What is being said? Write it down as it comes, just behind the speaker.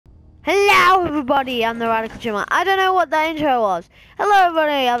Hello everybody, I'm the Radical Jimmer. I don't know what that intro was. Hello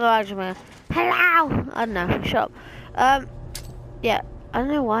everybody, I'm the Radical Jimmer. Hello! I don't know, shut up. Yeah, I don't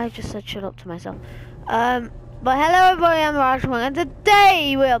know why I just said shut up to myself. But hello everybody, I'm the Radical Jimmer, and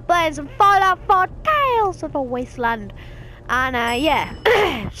today we are playing some Fallout 4 Tales of a Wasteland. And yeah,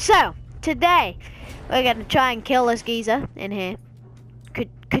 so, today, we're gonna try and kill this geezer in here.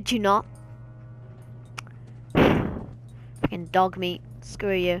 Could you not? Fucking dog meat,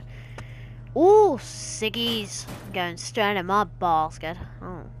 screw you. Ooh, ciggies. I'm going straight at my basket.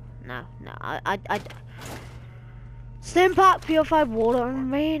 Oh, no. Stim pack, purified water,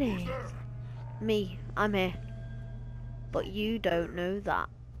 and mayonnaise. Me, I'm here. But you don't know that.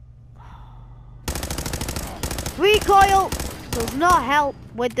 Recoil does not help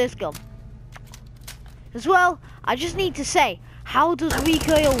with this gun. As well, I just need to say, how does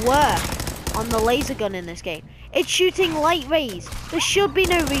recoil work on the laser gun in this game? It's shooting light rays. There should be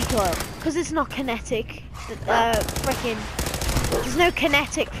no recoil, because it's not kinetic. There's no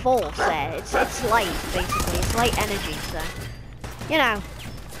kinetic force there. It's light, basically. It's light energy, so, you know.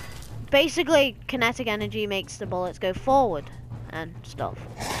 Basically, kinetic energy makes the bullets go forward and stuff,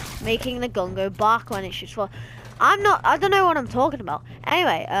 making the gun go back when it shoots forward. I don't know what I'm talking about.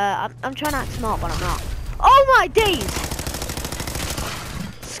 Anyway, I'm trying to act smart, but I'm not. Oh my days!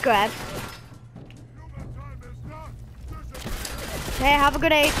 Scrap. Hey, have a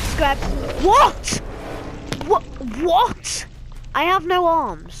grenade, Scrap. What? What? I have no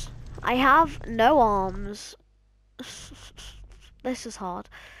arms. I have no arms. This is hard.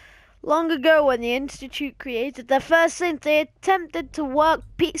 Long ago, when the Institute created their first synth, they attempted to work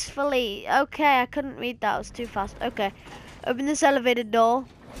peacefully. Okay, I couldn't read that. It was too fast. Okay. Open this elevator door.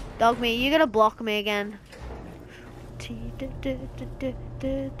 Dog me, you're gonna block me again.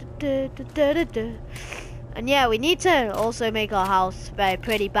 And yeah, we need to also make our house very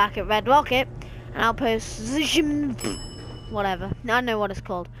pretty back at Red Rocket. And outpost, whatever. I don't know what it's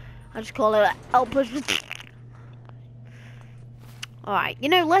called. I just call it outpost. Alright, you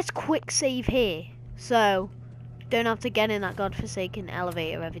know, let's quick save here. So, don't have to get in that godforsaken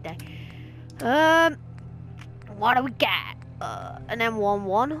elevator every day. What do we get? An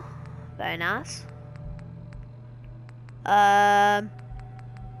M11. Very nice.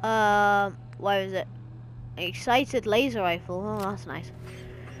 Where is it? Excited laser rifle. Oh, that's nice.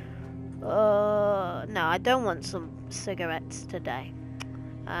 No, I don't want some cigarettes today.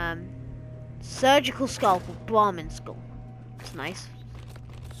 Surgical scalpel, Brahmin skull. That's nice.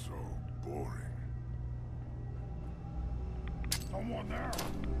 So boring. Someone there.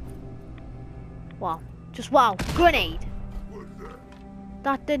 Wow. Just wow. Grenade.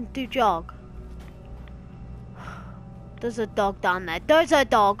 That didn't do jog. There's a dog down there. There's a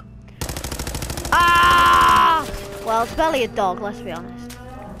dog. Ah! Well, it's barely a dog, let's be honest.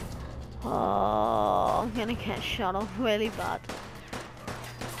 Oh, I'm gonna get shot off really bad.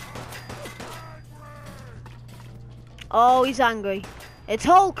 Oh, he's angry. It's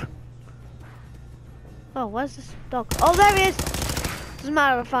Hulk! Oh, where's this dog? Oh, there he is! Doesn't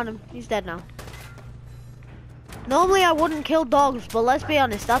matter, I found him. He's dead now. Normally I wouldn't kill dogs, but let's be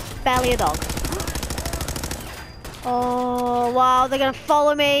honest, that's barely a dog. Oh, wow, they're gonna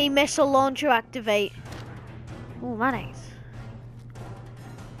follow me. Missile launcher activate. Oh, nice.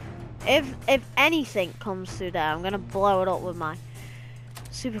 If anything comes through there, I'm gonna blow it up with my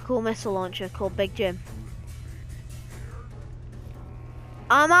super cool missile launcher called Big Jim.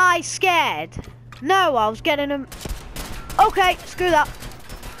 Am I scared? No, I was getting him. Okay, screw that.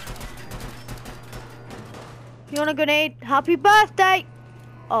 You want a grenade? Happy birthday!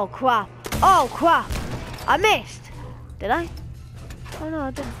 Oh crap. Oh crap. I missed. Did I? Oh no,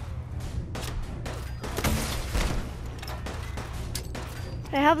 I didn't.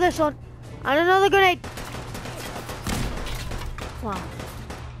 Hey, have this one. And another grenade. Wow.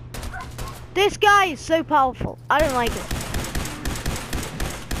 This guy is so powerful. I don't like it.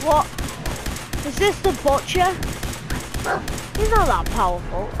 What? Is this the butcher? He's not that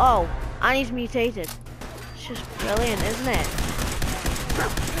powerful. Oh, and he's mutated. It's just brilliant, isn't it?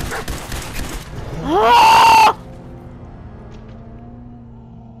 Oh!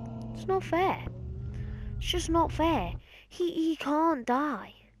 It's not fair. It's just not fair. He can't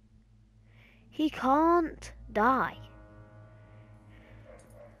die. He can't die.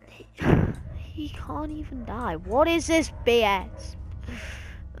 He can't even die. What is this BS?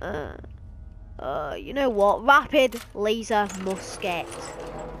 You know what? Rapid laser musket.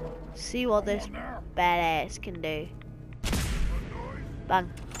 See what this badass can do. Bang.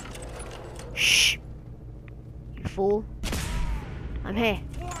 Shh. You fool. I'm here.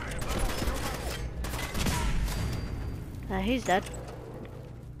 He's dead.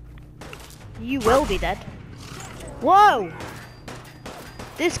 You will be dead. Whoa!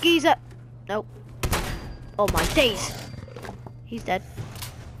 This geezer. Nope. Oh my days. He's dead.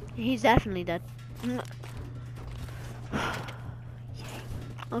 He's definitely dead.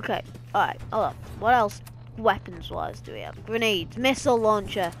 Okay. Alright. Hold up. What else? Weapons-wise do we have? Grenades. Missile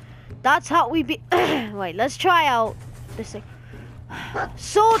launcher. That's how we be. Wait. Let's try out this thing.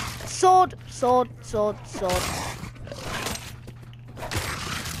 Sword. Sword. Sword. Sword. Sword.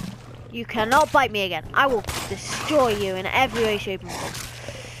 You cannot bite me again. I will destroy you in every way, shape, and form.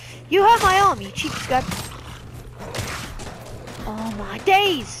 You hurt my arm, you cheap scrub. Oh my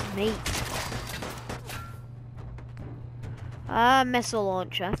days, mate. Missile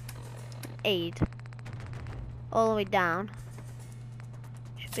launcher. Aid. All the way down.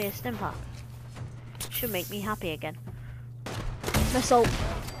 Should be a stim pack. Should make me happy again. Missile.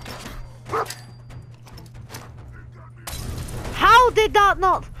 How did that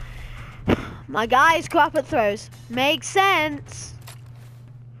not? My guy's crap at throws. Makes sense.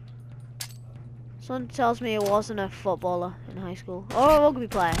 Someone tells me it wasn't a footballer in high school. Or a rugby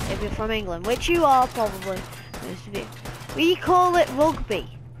player, if you're from England. Which you are, probably. Most of you. We call it rugby.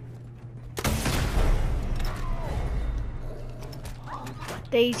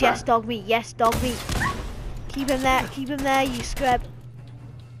 Days, yes, dog meat. Yes, dog meat. Keep him there, you scrub.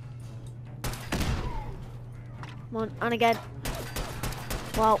 Come on, and again.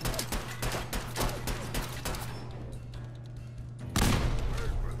 Wow.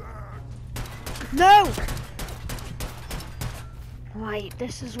 No! Right,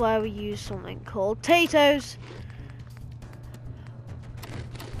 this is where we use something called potatoes.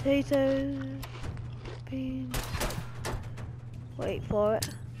 Potatoes. Beans. Wait for it.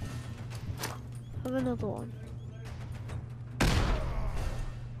 Have another one.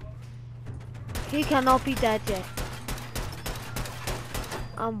 He cannot be dead yet.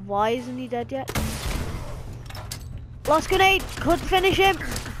 And why isn't he dead yet? Last grenade! Could finish him!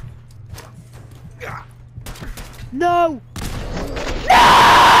 No!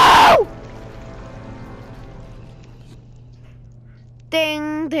 No!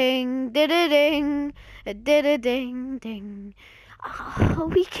 Ding, ding, ding, ding, ding.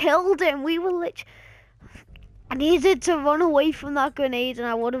 Oh, we killed him. We were literally. I needed to run away from that grenade and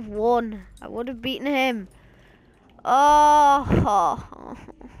I would have won. I would have beaten him. Oh.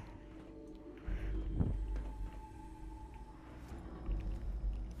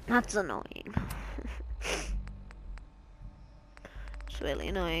 That's annoying. It's really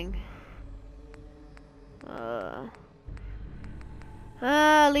annoying.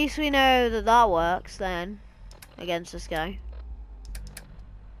 At least we know that that works then against this guy.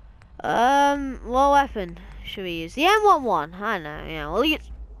 What weapon should we use? The M11. I know. Yeah. Well,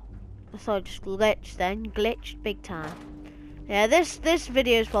 I thought it just glitched then. Glitched big time. Yeah. This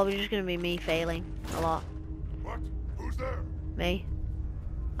video is probably just gonna be me failing a lot. What? Who's there? Me.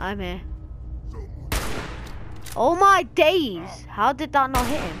 I'm here. Oh my days! How did that not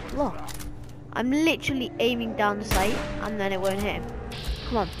hit him? Look. I'm literally aiming down the sight and then it won't hit him.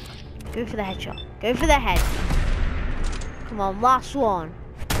 Come on. Go for the headshot. Go for the head. Come on, last one.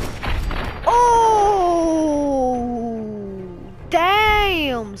 Oh!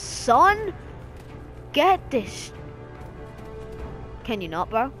 Damn, son! Get this. Can you not,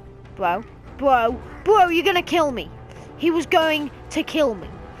 bro? Bro, you're gonna kill me. He was going to kill me.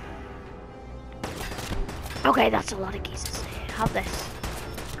 Okay, that's a lot of geezers. Have this.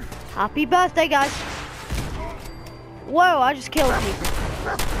 Happy birthday, guys. Whoa, I just killed people.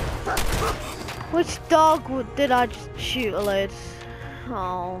 Which dog did I just shoot a load?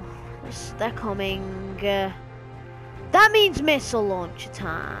 Oh, they're coming. That means missile launcher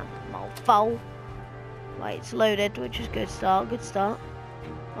time. Mofo. Right, it's loaded, which is good start, good start.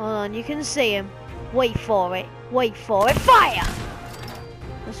 Hold on, you can see him. Wait for it. Wait for it. Fire!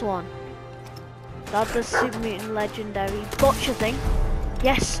 That's one. That's the Super Mutant Legendary Butcher thing.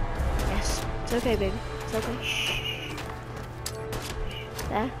 Yes. Yes. It's okay, baby. It's okay. Shh.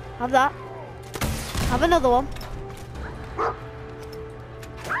 There. Have that. Have another one.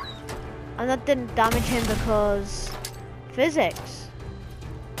 And that didn't damage him because physics.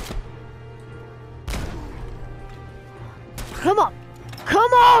 Come on.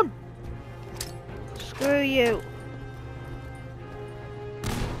 Come on! Screw you.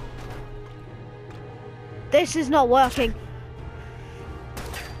 This is not working.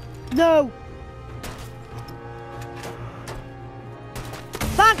 No.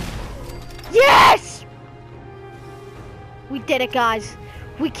 Bang! Yes! We did it, guys.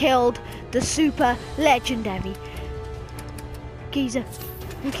 We killed the super legendary geezer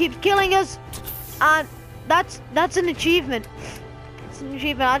who keeps killing us, and that's an achievement. It's an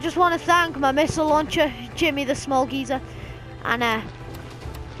achievement. I just want to thank my missile launcher, Jimmy the small geezer, and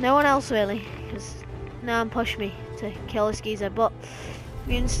no one else really, because no one pushed me to kill this geezer. But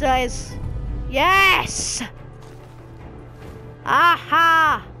Mutant says, yes!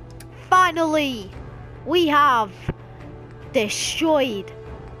 Aha! Finally, we have destroyed.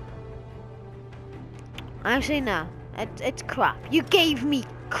 Actually, no, it's crap. You gave me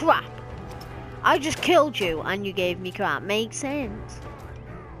crap. I just killed you and you gave me crap. Makes sense.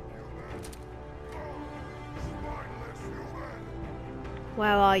 Where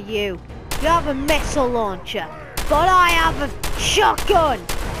are you? You have a missile launcher, but I have a shotgun.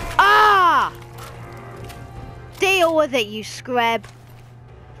 Ah! Deal with it, you scrub.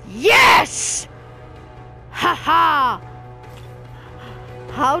 Yes! Haha!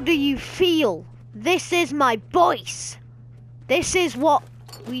 How do you feel? This is my voice. This is what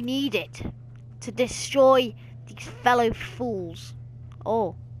we needed to destroy these fellow fools.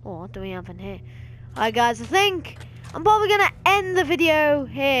 Oh, what do we have in here? Alright guys, I think I'm probably gonna end the video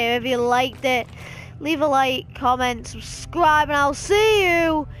here. If you liked it, leave a like, comment, subscribe, and I'll see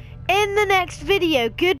you in the next video. Good